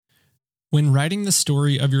When writing the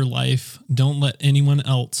story of your life, don't let anyone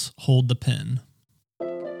else hold the pen.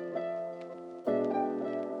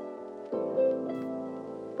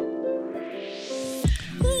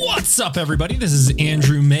 What's up, everybody? This is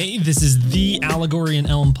Andrew May. This is the Allegory and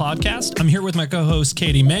Elm podcast. I'm here with my co-host,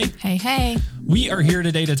 Katie May. Hey, hey. We are here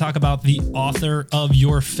today to talk about the author of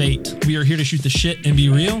your fate. We are here to shoot the shit and be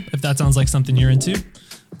real. If that sounds like something you're into,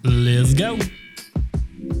 let's go.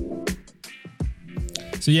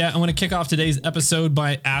 So yeah, I want to kick off today's episode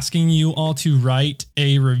by asking you all to write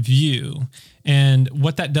a review. And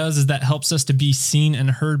what that does is that helps us to be seen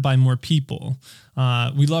and heard by more people.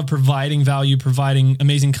 We love providing value, providing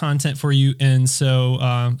amazing content for you. And so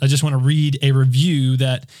I just want to read a review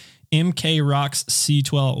that MK Rocks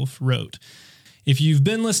C12 wrote. If you've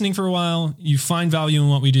been listening for a while, you find value in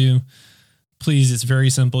what we do, please, it's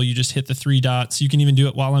very simple. You just hit the three dots. You can even do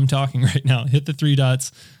it while I'm talking right now. Hit the three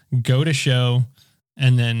dots, go to show,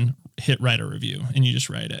 and then hit write a review, and you just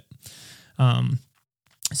write it.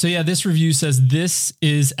 So yeah, this review says this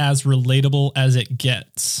is as relatable as it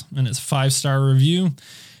gets, and it's a 5-star review.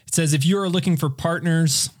 It says, if you are looking for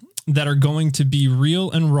partners that are going to be real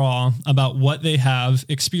and raw about what they have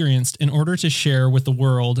experienced in order to share with the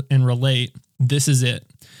world and relate, this is it.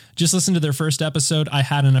 Just listen to their first episode, I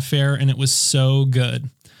Had an Affair, and it was so good.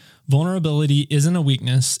 Vulnerability isn't a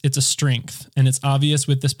weakness, it's a strength, and it's obvious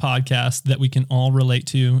with this podcast that we can all relate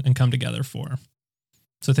to and come together for.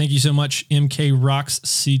 So thank you so much, MK Rocks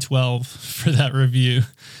C12, for that review.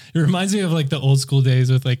 It reminds me of like the old school days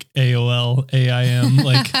with like AOL, AIM.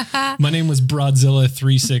 Like my name was Broadzilla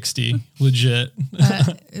 360, legit.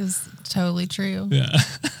 It was totally true. Yeah.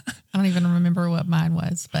 I don't even remember what mine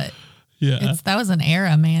was, but yeah, that was an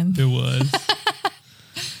era, man. It was.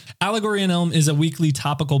 Allegory and Elm is a weekly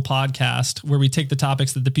topical podcast where we take the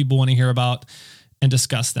topics that the people want to hear about and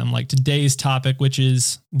discuss them, like today's topic, which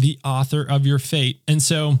is the author of your fate. And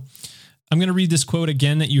so I'm going to read this quote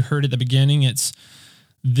again that you heard at the beginning. It's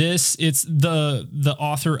the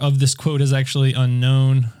author of this quote is actually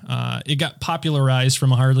unknown. It got popularized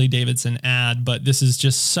from a Harley Davidson ad, but this is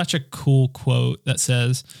just such a cool quote that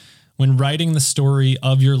says, when writing the story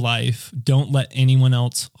of your life, don't let anyone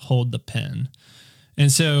else hold the pen. And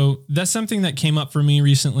so that's something that came up for me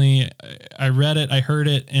recently. I read it, I heard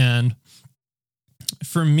it, and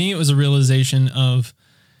for me, it was a realization of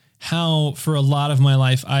how, for a lot of my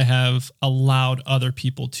life, I have allowed other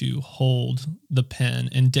people to hold the pen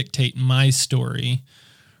and dictate my story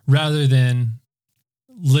rather than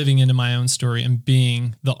living into my own story and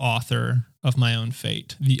being the author of my own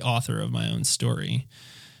fate, the author of my own story.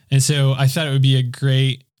 And so I thought it would be a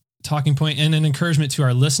great talking point and an encouragement to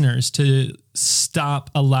our listeners to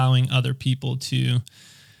stop allowing other people to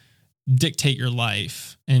dictate your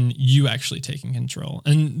life and you actually taking control.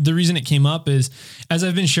 And the reason it came up is, as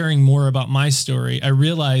I've been sharing more about my story, I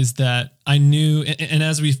realized that I knew, and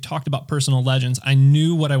as we've talked about personal legends, I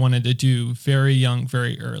knew what I wanted to do very young,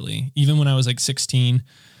 very early. Even when I was like 16,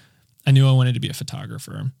 I knew I wanted to be a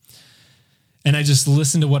photographer. And I just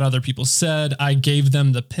listened to what other people said. I gave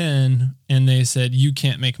them the pen and they said, you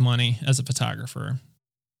can't make money as a photographer.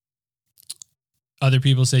 Other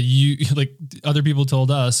people said, other people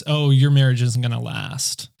told us, oh, your marriage isn't going to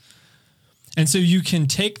last. And so you can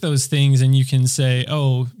take those things and you can say,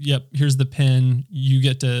 oh, yep, here's the pen. You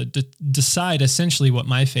get to decide essentially what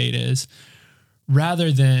my fate is,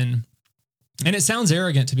 rather than, and it sounds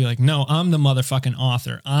arrogant to be like, no, I'm the motherfucking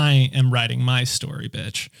author. I am writing my story,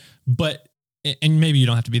 bitch. But and maybe you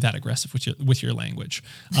don't have to be that aggressive with your language.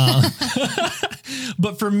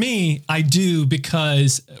 But for me, I do,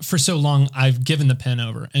 because for so long I've given the pen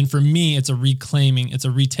over. And for me, it's a reclaiming, it's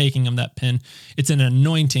a retaking of that pen. It's an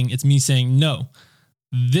anointing. It's me saying, no,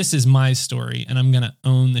 this is my story and I'm going to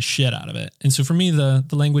own the shit out of it. And so for me, the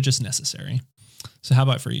language is necessary. So how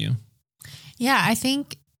about for you? Yeah, I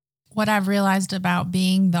think what I've realized about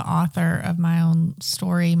being the author of my own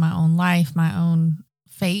story, my own life, my own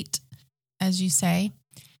fate, as you say,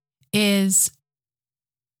 is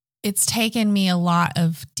it's taken me a lot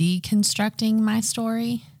of deconstructing my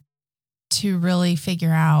story to really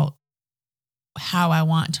figure out how I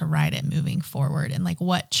want to write it moving forward and like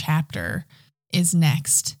what chapter is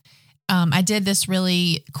next. I did this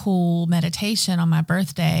really cool meditation on my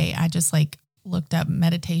birthday. I just like looked up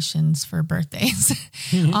meditations for birthdays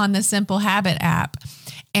on the Simple Habit app.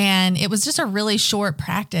 And it was just a really short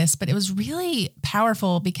practice, but it was really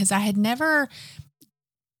powerful because I had never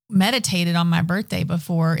meditated on my birthday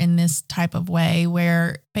before in this type of way,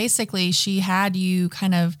 where basically she had you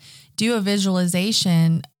kind of do a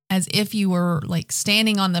visualization as if you were like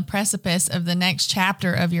standing on the precipice of the next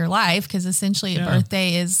chapter of your life. Cause essentially a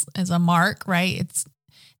birthday is a mark, right?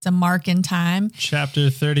 It's a mark in time. Chapter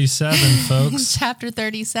 37, folks. Chapter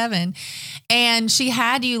 37. And she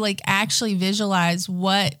had you like actually visualize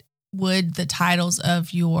what would the titles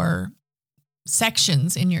of your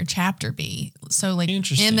sections in your chapter be. So like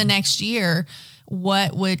in the next year,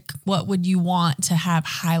 what would you want to have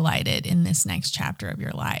highlighted in this next chapter of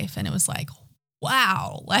your life? And it was like,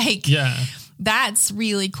 wow, like that's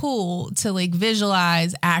really cool to like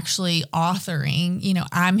visualize actually authoring, you know,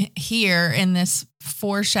 I'm here in this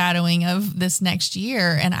foreshadowing of this next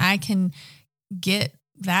year, and I can get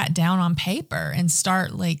that down on paper and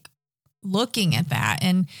start like looking at that.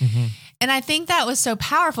 And I think that was so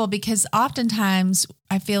powerful because oftentimes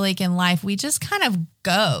I feel like in life, we just kind of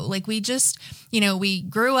go, like we just, you know, we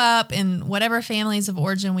grew up in whatever families of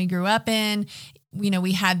origin we grew up in, you know,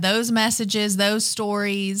 we had those messages, those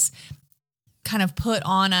stories kind of put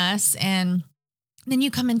on us. And then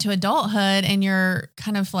you come into adulthood and you're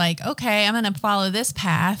kind of like, okay, I'm going to follow this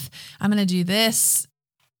path. I'm going to do this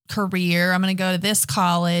career. I'm going to go to this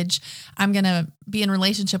college. I'm going to be in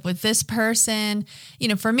relationship with this person. You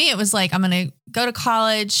know, for me, it was like, I'm going to go to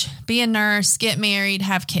college, be a nurse, get married,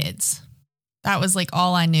 have kids. That was like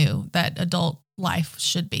all I knew that adult life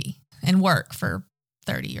should be, and work for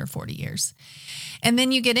 30 or 40 years. And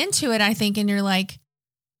then you get into it, I think, and you're like,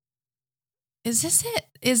 is this it?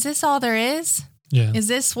 Is this all there is? Yeah. Is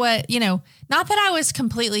this what, you know, not that I was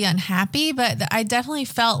completely unhappy, but I definitely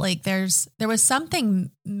felt like there was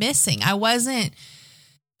something missing. I wasn't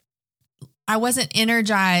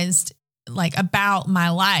energized like about my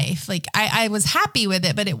life. Like I was happy with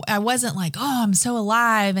it, but I wasn't like, oh, I'm so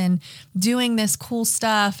alive and doing this cool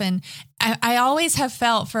stuff. And I always have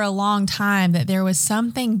felt for a long time that there was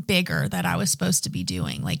something bigger that I was supposed to be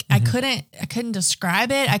doing. Like I couldn't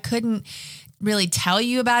describe it. I couldn't really tell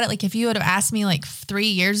you about it. Like if you would have asked me like 3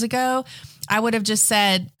 years ago, I would have just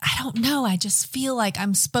said, I don't know. I just feel like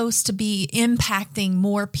I'm supposed to be impacting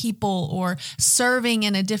more people or serving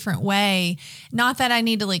in a different way. Not that I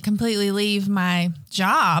need to like completely leave my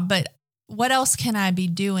job, but what else can I be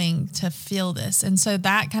doing to feel this? And so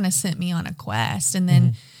that kind of sent me on a quest. And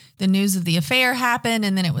then the news of the affair happened.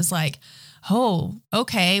 And then it was like, oh,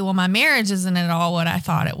 okay, well, my marriage isn't at all what I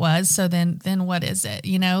thought it was. So then what is it?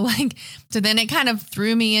 You know, like, so then it kind of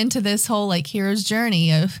threw me into this whole like hero's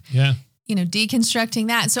journey of, you know, deconstructing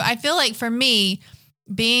that. So I feel like for me,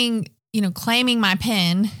 being, you know, claiming my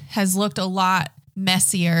pen has looked a lot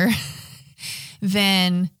messier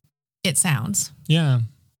than it sounds. Yeah.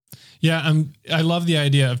 Yeah. I love the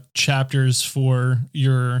idea of chapters for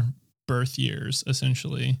your birth years,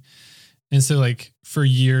 essentially. And so like for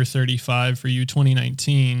year 35 for you,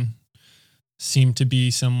 2019 seemed to be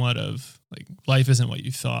somewhat of like, life isn't what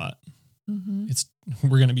you thought.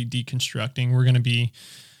 We're going to be deconstructing. We're going to be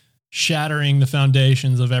shattering the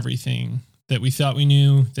foundations of everything that we thought we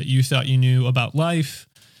knew, that you thought you knew about life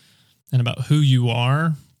and about who you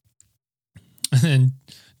are. And then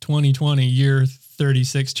 2020, year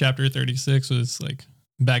 36, chapter 36 was like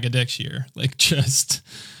bag of dicks year. Like just,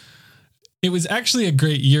 it was actually a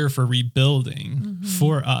great year for rebuilding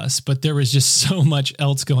for us, but there was just so much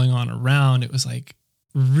else going on around. It was like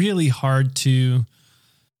really hard to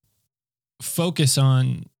focus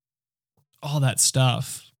on all that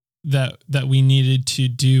stuff that we needed to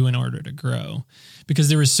do in order to grow, because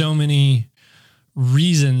there were so many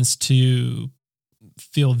reasons to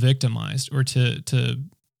feel victimized or to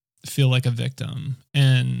feel like a victim.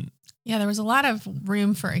 And there was a lot of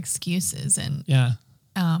room for excuses and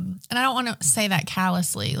and I don't want to say that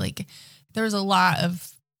callously. Like there was a lot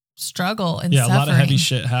of struggle and suffering. A lot of heavy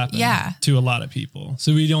shit happened to a lot of people.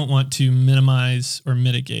 So we don't want to minimize or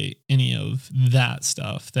mitigate any of that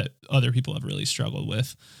stuff that other people have really struggled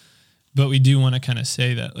with. But we do want to kind of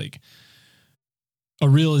say that like a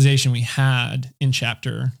realization we had in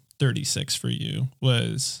chapter 36 for you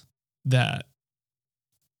was that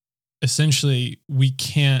essentially we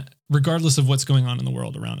can't, regardless of what's going on in the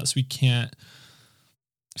world around us, we can't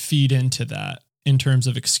feed into that in terms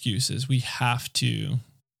of excuses. We have to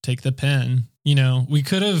take the pen. You know, we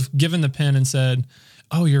could have given the pen and said,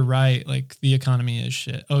 oh, you're right. Like the economy is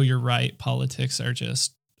shit. Oh, you're right. Politics are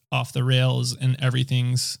just off the rails and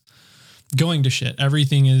everything's going to shit.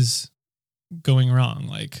 Everything is going wrong.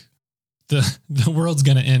 Like the world's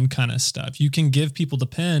going to end kind of stuff. You can give people the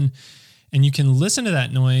pen and you can listen to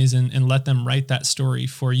that noise and let them write that story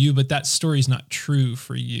for you. But that story is not true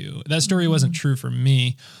for you. That story wasn't true for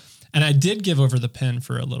me. And I did give over the pen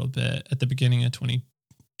for a little bit at the beginning of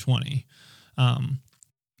 2020.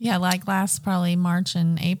 Like last probably March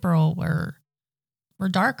and April were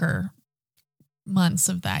darker months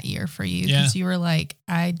of that year for you, because you were like,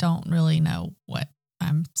 I don't really know what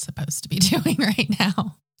I'm supposed to be doing right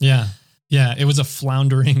now. Yeah. Yeah. It was a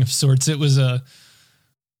floundering of sorts. It was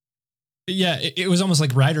it was almost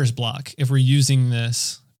like writer's block. If we're using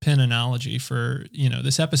this pen analogy for,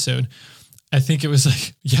 this episode, I think it was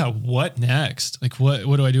like, what next? Like, what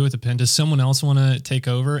do I do with the pen? Does someone else want to take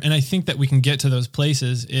over? And I think that we can get to those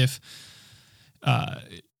places if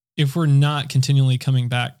we're not continually coming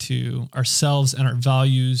back to ourselves and our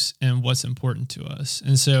values and what's important to us.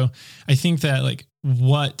 And so I think that, like,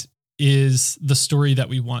 what is the story that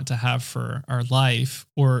we want to have for our life,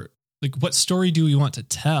 or like, what story do we want to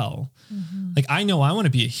tell? Mm-hmm. Like, I know I want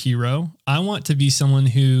to be a hero. I want to be someone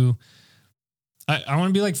who I want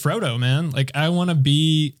to be like Frodo, man. Like, I want to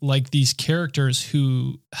be like these characters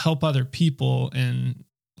who help other people and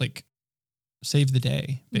like save the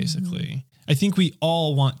day, basically. Mm-hmm. I think we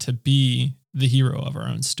all want to be the hero of our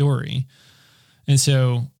own story. And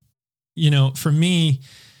so, for me,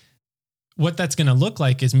 what that's going to look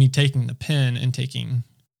like is me taking the pen and taking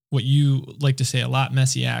what you like to say a lot,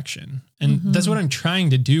 messy action. And mm-hmm. that's what I'm trying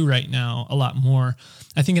to do right now a lot more.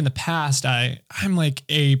 I think in the past, I'm like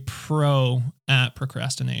a pro at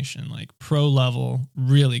procrastination, like pro level,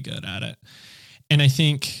 really good at it. And I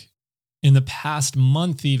think in the past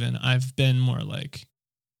month, even, I've been more like,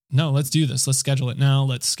 no, let's do this. Let's schedule it now.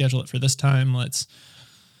 Let's schedule it for this time. Let's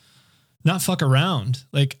not fuck around.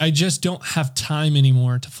 Like, I just don't have time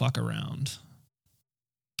anymore to fuck around.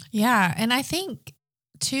 Yeah. And I think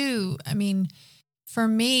too, I mean, for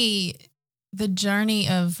me, the journey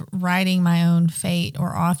of writing my own fate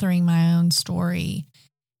or authoring my own story,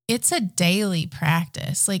 it's a daily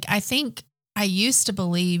practice. Like, I think I used to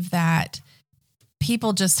believe that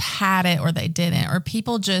people just had it or they didn't, or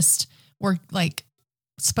people just were like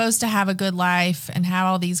supposed to have a good life and have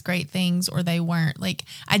all these great things, or they weren't. Like,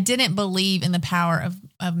 I didn't believe in the power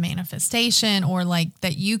of manifestation, or like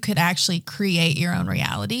that you could actually create your own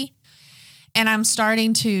reality. And I'm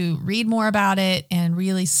starting to read more about it and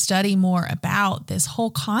really study more about this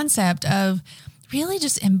whole concept of really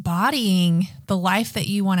just embodying the life that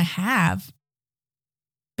you want to have.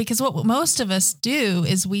 Because what most of us do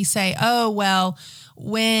is we say, oh, well,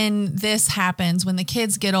 when this happens, when the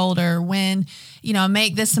kids get older, when, I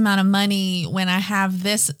make this amount of money, when I have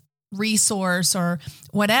this resource or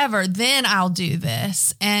whatever, then I'll do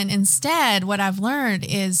this. And instead, what I've learned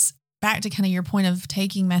is, back to kind of your point of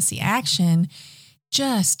taking messy action,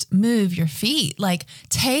 just move your feet, like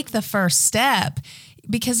take the first step.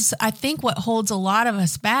 Because I think what holds a lot of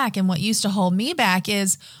us back, and what used to hold me back,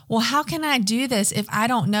 is, well, how can I do this if I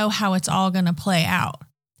don't know how it's all going to play out?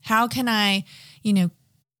 How can I,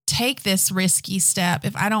 take this risky step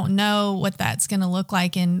if I don't know what that's going to look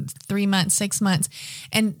like in 3 months, 6 months?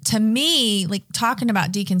 And to me, like, talking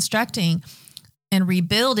about deconstructing and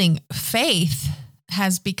rebuilding, faith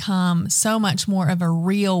has become so much more of a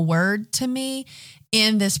real word to me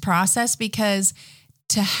in this process, because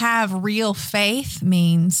to have real faith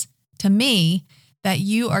means, to me, that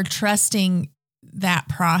you are trusting that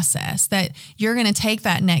process, that you're going to take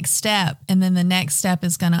that next step, and then the next step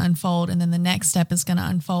is going to unfold, and then the next step is going to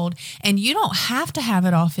unfold. And you don't have to have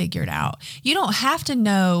it all figured out. You don't have to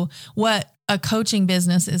know what a coaching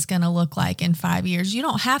business is going to look like in 5 years. You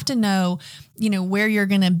don't have to know, where you're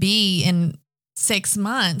going to be in 6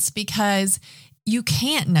 months, because you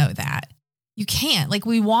can't know that. You can't. Like,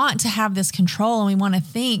 we want to have this control, and we want to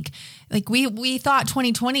think like we thought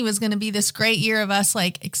 2020 was going to be this great year of us,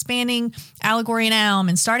 like, expanding Allegory and Elm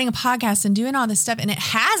and starting a podcast and doing all this stuff. And it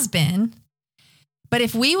has been. But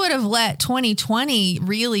if we would have let 2020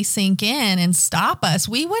 really sink in and stop us,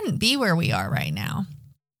 we wouldn't be where we are right now.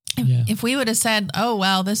 Yeah. If we would have said, oh,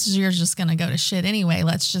 well, this year's just going to go to shit anyway,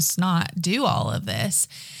 let's just not do all of this.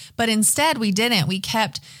 But instead we didn't. We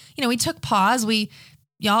kept, we took pause.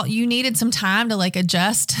 You needed some time to like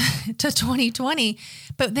adjust to 2020,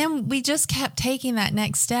 but then we just kept taking that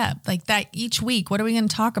next step, like that each week. What are we going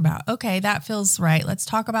to talk about? Okay, that feels right. Let's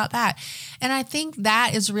talk about that. And I think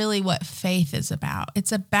that is really what faith is about.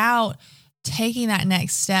 It's about taking that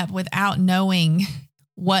next step without knowing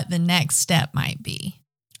what the next step might be.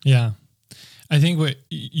 Yeah. I think what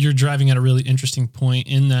you're driving at a really interesting point,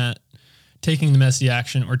 in that taking the messy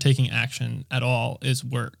action, or taking action at all, is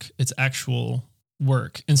work. It's actual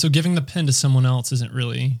work. And so giving the pen to someone else isn't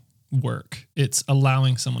really work. It's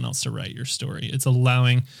allowing someone else to write your story. It's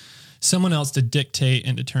allowing someone else to dictate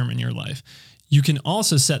and determine your life. You can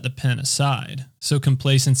also set the pen aside. So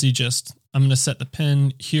complacency, just, I'm going to set the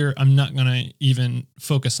pen here. I'm not going to even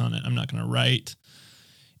focus on it. I'm not going to write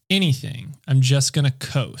anything. I'm just going to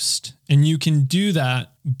coast. And you can do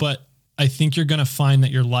that, but I think you're going to find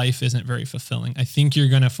that your life isn't very fulfilling. I think you're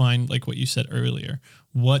going to find, like what you said earlier,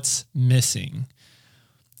 what's missing.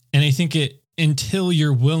 And I think until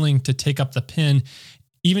you're willing to take up the pen,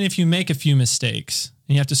 even if you make a few mistakes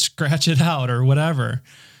and you have to scratch it out or whatever,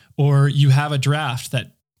 or you have a draft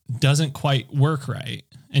that doesn't quite work right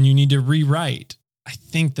and you need to rewrite. I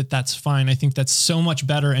think that that's fine. I think that's so much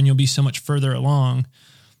better, and you'll be so much further along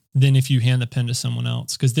than if you hand the pen to someone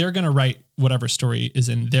else, because they're going to write whatever story is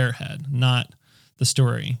in their head, not the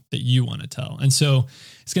story that you want to tell. And so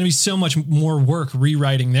it's going to be so much more work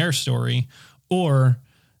rewriting their story, or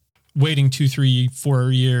waiting 2, 3,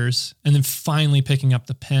 4 years and then finally picking up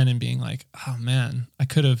the pen and being like, oh man, I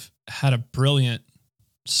could have had a brilliant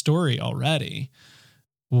story already.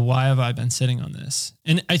 Why have I been sitting on this?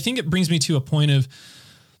 And I think it brings me to a point of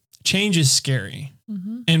change is scary.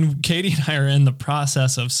 Mm-hmm. And Katie and I are in the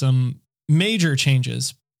process of some major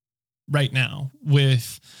changes right now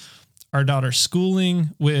with our daughter's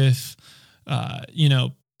schooling, with,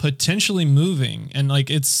 potentially moving. And like,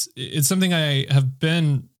 it's something I have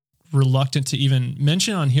been reluctant to even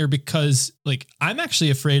mention on here, because like, I'm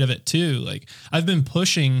actually afraid of it too. Like, I've been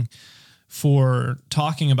pushing for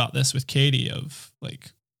talking about this with Katie, of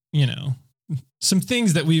like, some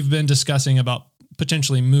things that we've been discussing about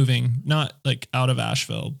potentially moving, not like out of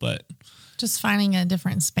Asheville, but just finding a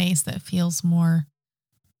different space that feels more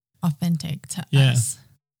authentic to us.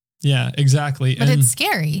 Yeah, exactly. But it's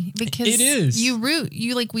scary because it is.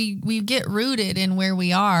 We get rooted in where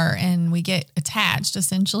we are, and we get attached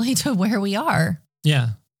essentially to where we are. Yeah.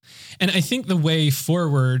 And I think the way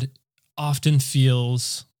forward often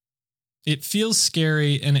feels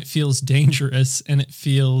scary, and it feels dangerous, and it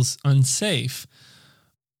feels unsafe.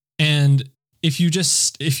 And if you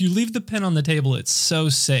leave the pen on the table, it's so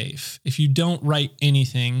safe. If you don't write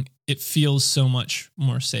anything, it feels so much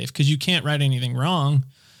more safe, because you can't write anything wrong.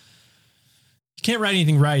 You can't write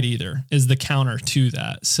anything right either, is the counter to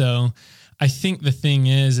that. So I think the thing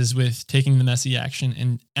is with taking the messy action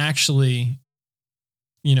and actually,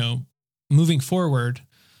 moving forward,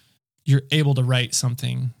 you're able to write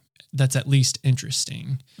something that's at least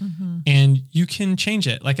interesting. Mm-hmm. And you can change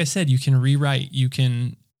it. Like I said, you can rewrite, you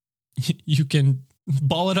can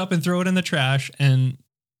ball it up and throw it in the trash and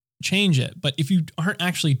change it. But if you aren't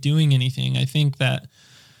actually doing anything, I think that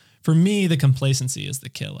for me, the complacency is the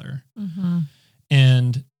killer. Mm-hmm.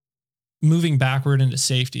 And moving backward into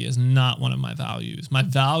safety is not one of my values. My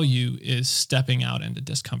value is stepping out into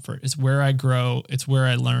discomfort. It's where I grow. It's where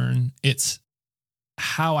I learn. It's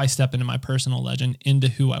how I step into my personal legend, into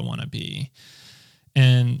who I want to be.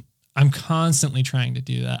 And I'm constantly trying to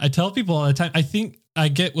do that. I tell people all the time, I think I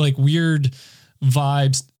get like weird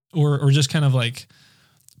vibes or just kind of like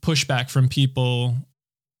pushback from people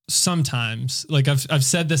sometimes. Like I've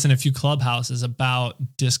said this in a few clubhouses about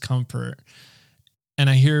discomfort, and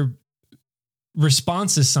I hear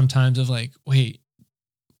responses sometimes of like, wait,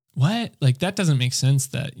 what? Like, that doesn't make sense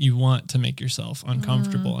that you want to make yourself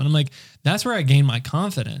uncomfortable. And I'm like, that's where I gain my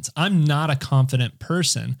confidence. I'm not a confident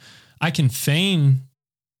person. I can feign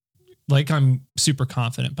like I'm super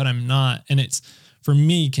confident, but I'm not. And it's for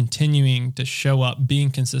me continuing to show up, being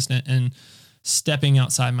consistent, and stepping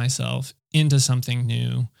outside myself into something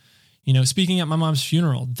new. Speaking at my mom's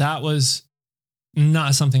funeral, that was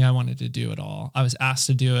not something I wanted to do at all. I was asked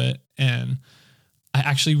to do it, and I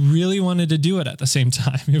actually really wanted to do it at the same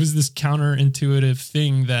time. It was this counterintuitive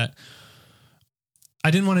thing that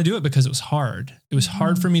I didn't want to do it because it was hard. It was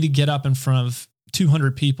hard for me to get up in front of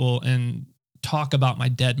 200 people and talk about my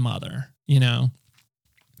dead mother,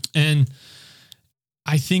 And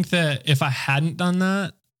I think that if I hadn't done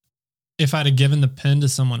that, if I'd have given the pen to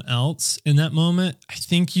someone else in that moment, I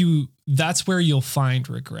think that's where you'll find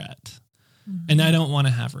regret. Mm-hmm. And I don't want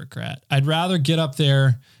to have regret. I'd rather get up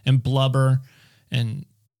there and blubber and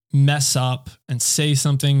mess up and say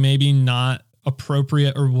something maybe not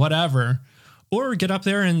appropriate or whatever, or get up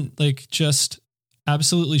there and like just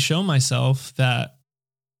absolutely show myself that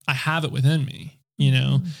I have it within me,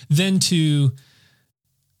 than to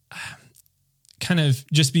kind of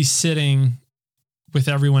just be sitting with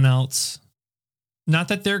everyone else. Not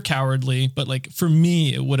that they're cowardly, but like for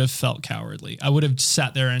me, it would have felt cowardly. I would have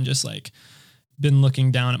sat there and just like been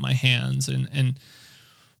looking down at my hands and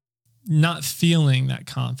not feeling that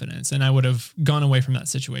confidence. And I would have gone away from that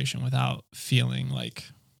situation without feeling like,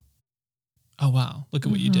 oh, wow, look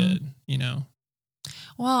at what you did,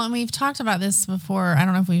 Well, and we've talked about this before. I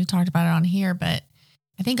don't know if we've talked about it on here, but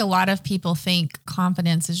I think a lot of people think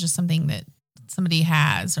confidence is just something that somebody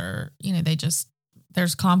has, or,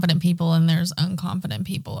 there's confident people and there's unconfident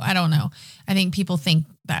people. I don't know. I think people think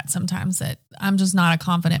that sometimes, that I'm just not a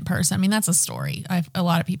confident person. I mean, that's a story. A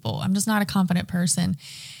lot of people, I'm just not a confident person.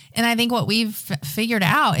 And I think what we've figured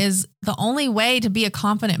out is the only way to be a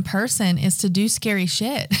confident person is to do scary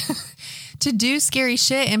shit, to do scary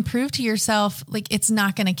shit and prove to yourself, like, it's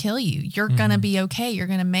not going to kill you. You're going to be okay. You're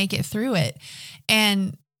going to make it through it.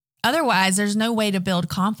 And otherwise, there's no way to build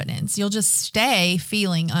confidence. You'll just stay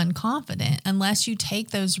feeling unconfident unless you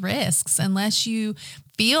take those risks, unless you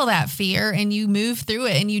feel that fear and you move through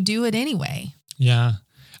it and you do it anyway. Yeah.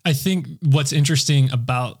 I think what's interesting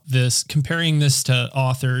about this, comparing this to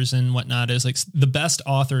authors and whatnot, is like the best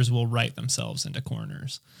authors will write themselves into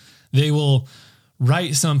corners. They will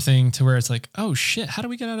write something to where it's like, oh shit, how do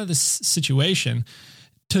we get out of this situation,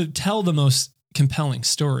 to tell the most compelling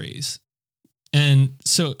stories. And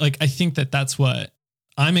so like, I think that that's what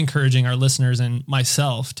I'm encouraging our listeners and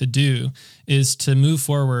myself to do, is to move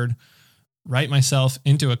forward, write myself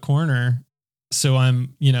into a corner. So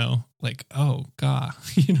I'm, like, oh God,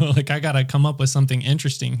 like I got to come up with something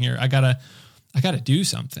interesting here. I got to do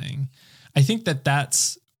something. I think that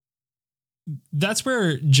that's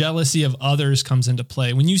where jealousy of others comes into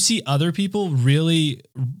play. When you see other people really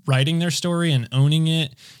writing their story and owning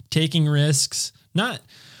it, taking risks, not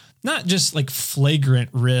just like flagrant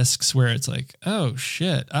risks where it's like, oh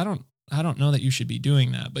shit, I don't know that you should be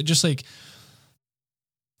doing that, but just like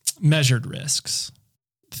measured risks,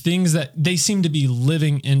 things that they seem to be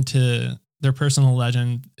living into their personal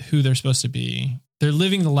legend, who they're supposed to be. They're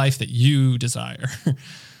living the life that you desire.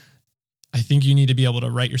 I think you need to be able to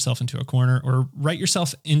write yourself into a corner, or write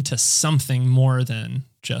yourself into something more than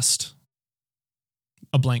just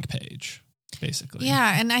a blank page, basically.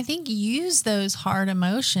 Yeah. And I think use those hard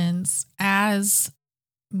emotions as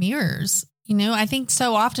mirrors. I think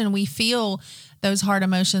so often we feel those hard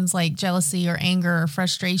emotions like jealousy or anger or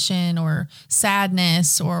frustration or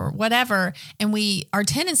sadness or whatever. And our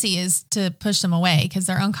tendency is to push them away because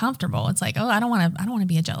they're uncomfortable. It's like, oh, I don't want to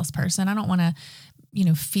be a jealous person. I don't want to,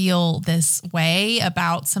 feel this way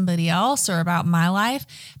about somebody else or about my life.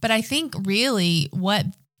 But I think really what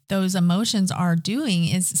those emotions are doing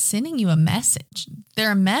is sending you a message.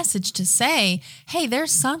 They're a message to say, hey,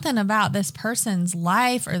 there's something about this person's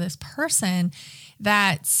life or this person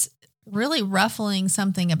that's really ruffling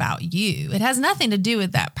something about you. It has nothing to do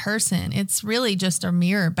with that person. It's really just a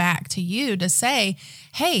mirror back to you to say,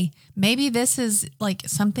 hey, maybe this is like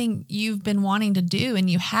something you've been wanting to do and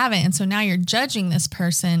you haven't. And so now you're judging this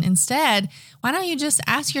person. Instead, why don't you just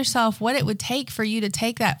ask yourself what it would take for you to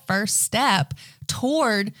take that first step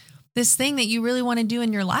toward this thing that you really want to do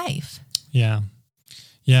in your life? Yeah.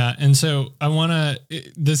 Yeah. And so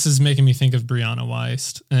this is making me think of Brianna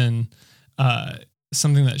Weist and,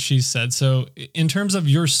 something that she said. So in terms of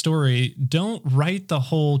your story, don't write the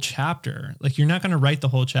whole chapter. Like, you're not going to write the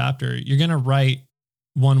whole chapter. You're going to write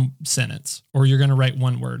one sentence, or you're going to write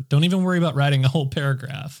one word. Don't even worry about writing a whole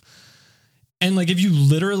paragraph. And like, if you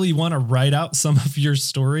literally want to write out some of your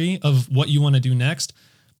story of what you want to do next,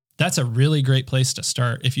 that's a really great place to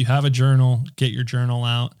start. If you have a journal, get your journal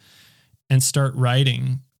out and start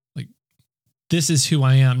writing. Like, this is who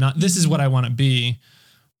I am. Not this is what I want to be.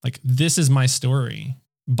 Like, this is my story.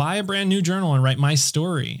 Buy a brand new journal and write my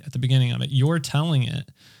story at the beginning of it. You're telling it.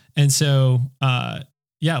 And so,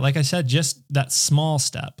 like I said, just that small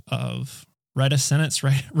step of write a sentence,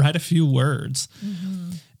 write a few words.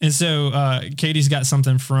 Mm-hmm. And so Katie's got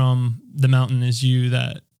something from The Mountain Is You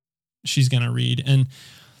that she's going to read. And,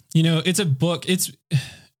 it's a book.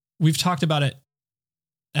 We've talked about it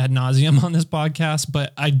ad nauseum on this podcast,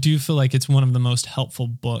 but I do feel like it's one of the most helpful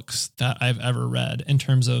books that I've ever read in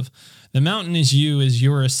terms of The Mountain Is You.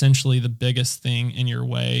 You're essentially the biggest thing in your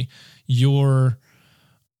way. You're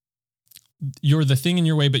the thing in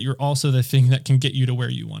your way, but you're also the thing that can get you to where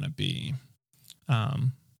you want to be.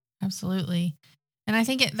 Absolutely. And I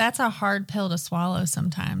think that's a hard pill to swallow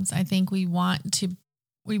sometimes. I think we want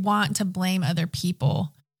to blame other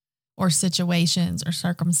people or situations or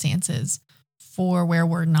circumstances for where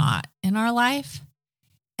we're not in our life.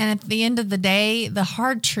 And at the end of the day, the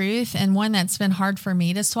hard truth, and one that's been hard for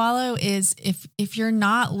me to swallow, is if you're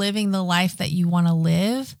not living the life that you want to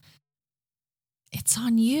live, it's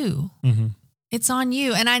on you. Mm-hmm. It's on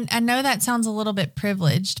you. And I know that sounds a little bit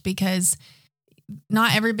privileged because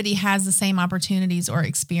not everybody has the same opportunities or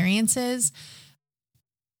experiences.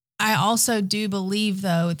 I also do believe,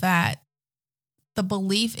 though, that the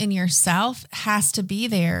belief in yourself has to be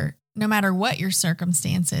there no matter what your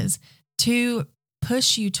circumstances, to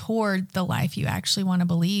push you toward the life you actually want to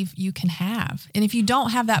believe you can have. And if you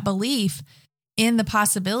don't have that belief in the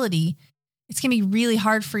possibility, it's going to be really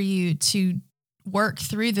hard for you to work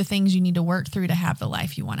through the things you need to work through to have the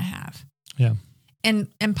life you want to have. Yeah. And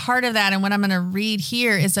part of that, and what I'm going to read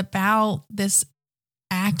here, is about this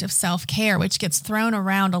act of self-care, which gets thrown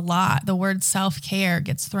around a lot. The word self-care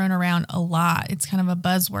gets thrown around a lot. It's kind of a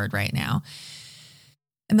buzzword right now.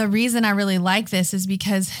 And the reason I really like this is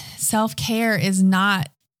because self-care is not,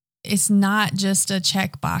 it's not just a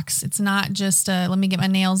checkbox. It's not just a, let me get my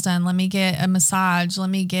nails done. Let me get a massage. Let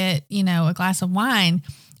me get, a glass of wine.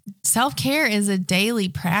 Self-care is a daily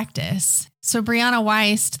practice. So Brianna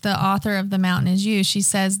Wiest, the author of The Mountain Is You, she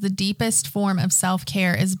says the deepest form of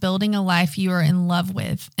self-care is building a life you are in love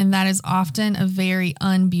with. And that is often a very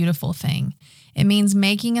unbeautiful thing. It means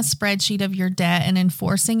making a spreadsheet of your debt and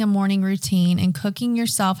enforcing a morning routine and cooking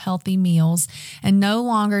yourself healthy meals and no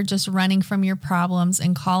longer just running from your problems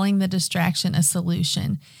and calling the distraction a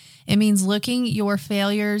solution. It means looking your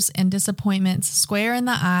failures and disappointments square in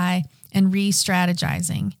the eye and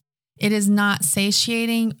re-strategizing. It is not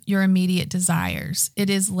satiating your immediate desires. It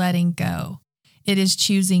is letting go. It is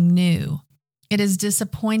choosing new. It is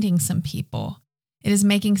disappointing some people. It is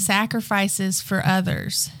making sacrifices for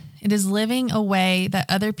others. It is living a way that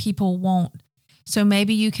other people won't, so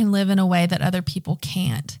maybe you can live in a way that other people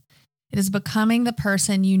can't. It is becoming the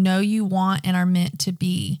person you know you want and are meant to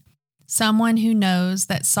be. Someone who knows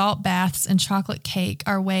that salt baths and chocolate cake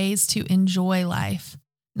are ways to enjoy life,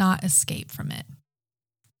 not escape from it.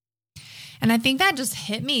 And I think that just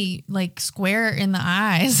hit me like square in the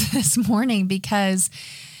eyes this morning, because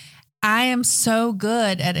I am so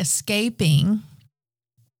good at escaping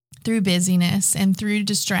through busyness and through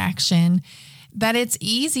distraction that it's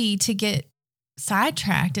easy to get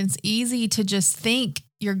sidetracked. It's easy to just think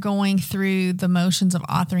you're going through the motions of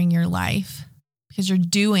authoring your life because you're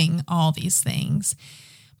doing all these things.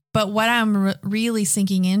 But what I'm really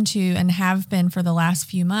sinking into and have been for the last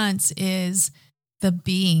few months is the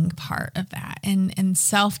being part of that. And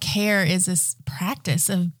self-care is this practice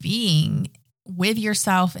of being with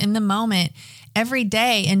yourself in the moment every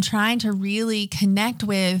day and trying to really connect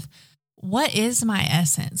with what is my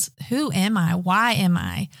essence? Who am I? Why am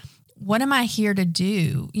I? What am I here to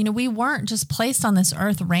do? We weren't just placed on this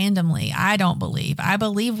earth randomly. I don't believe. I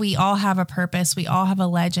believe we all have a purpose. We all have a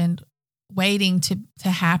legend waiting to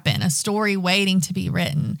happen, a story waiting to be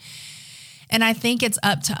written. And I think it's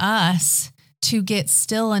up to us to get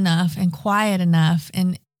still enough and quiet enough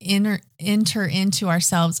and enter into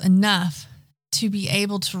ourselves enough to be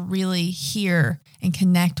able to really hear and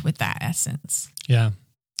connect with that essence. Yeah.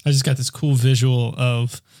 I just got this cool visual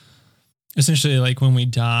of essentially like when we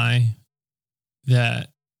die,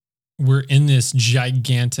 that we're in this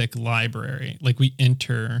gigantic library. Like we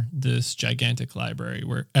enter this gigantic library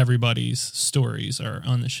where everybody's stories are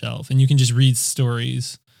on the shelf, and you can just read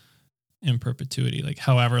stories in perpetuity. Like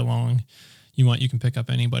however long you want, you can pick up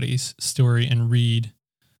anybody's story and read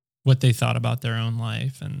what they thought about their own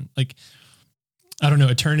life. And like, I don't know,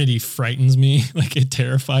 eternity frightens me, like it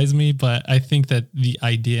terrifies me, but I think that the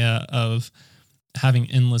idea of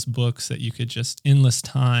having endless books that you could just endless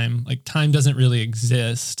time, like time doesn't really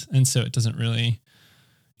exist. And so it doesn't really,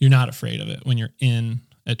 you're not afraid of it when you're in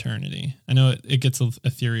eternity. I know it gets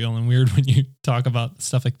ethereal and weird when you talk about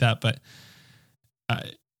stuff like that, but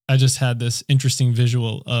I just had this interesting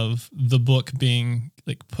visual of the book being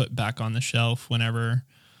like put back on the shelf whenever,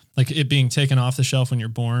 like it being taken off the shelf when you're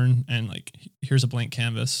born, and like, here's a blank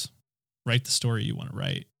canvas, write the story you want to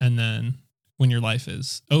write. And then when your life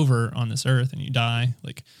is over on this earth and you die,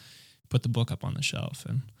 like put the book up on the shelf.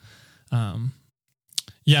 And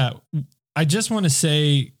yeah, I just want to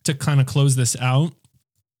say, to kind of close this out,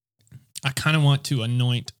 I kind of want to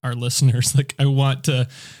anoint our listeners. Like I want to,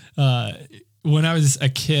 when I was a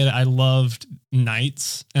kid, I loved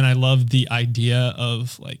knights, and I loved the idea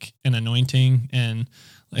of like an anointing and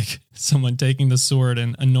like someone taking the sword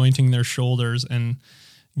and anointing their shoulders and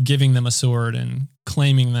giving them a sword and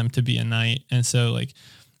claiming them to be a knight. And so like,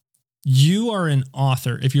 you are an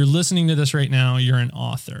author. If you're listening to this right now, you're an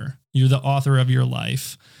author. You're the author of your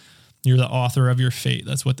life. You're the author of your fate.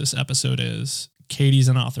 That's what this episode is. Katie's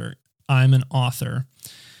an author. I'm an author.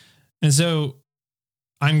 And so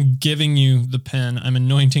I'm giving you the pen. I'm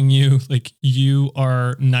anointing you. Like you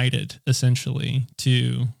are knighted essentially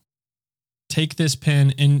to take this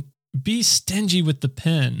pen and be stingy with the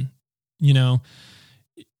pen.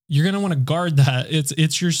 You're going to want to guard that.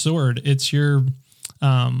 It's your sword. It's your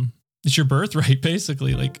birthright,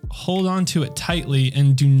 basically. Like hold on to it tightly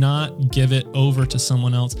and do not give it over to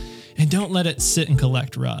someone else. And don't let it sit and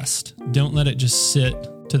collect rust. Don't let it just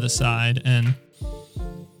sit to the side and,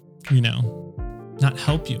 not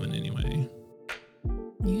help you in any way.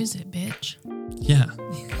 Use it, bitch. Yeah.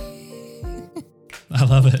 I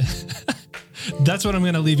love it. That's what I'm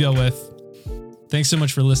going to leave y'all with. Thanks so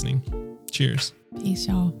much for listening. Cheers. Peace,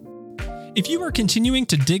 y'all. If you are continuing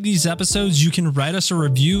to dig these episodes, you can write us a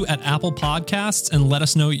review at Apple Podcasts and let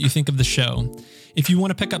us know what you think of the show. If you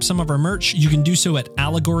want to pick up some of our merch, you can do so at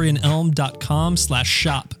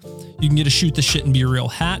allegoryandelm.com/shop. You can get a Shoot the Shit and Be Real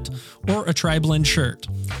hat or a Tri-Blend shirt.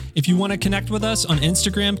 If you want to connect with us on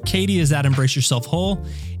Instagram, Katie is at Embrace Yourself Whole.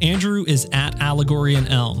 Andrew is at Allegory and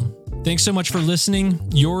Elm. Thanks so much for listening.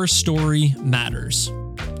 Your story matters.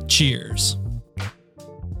 Cheers.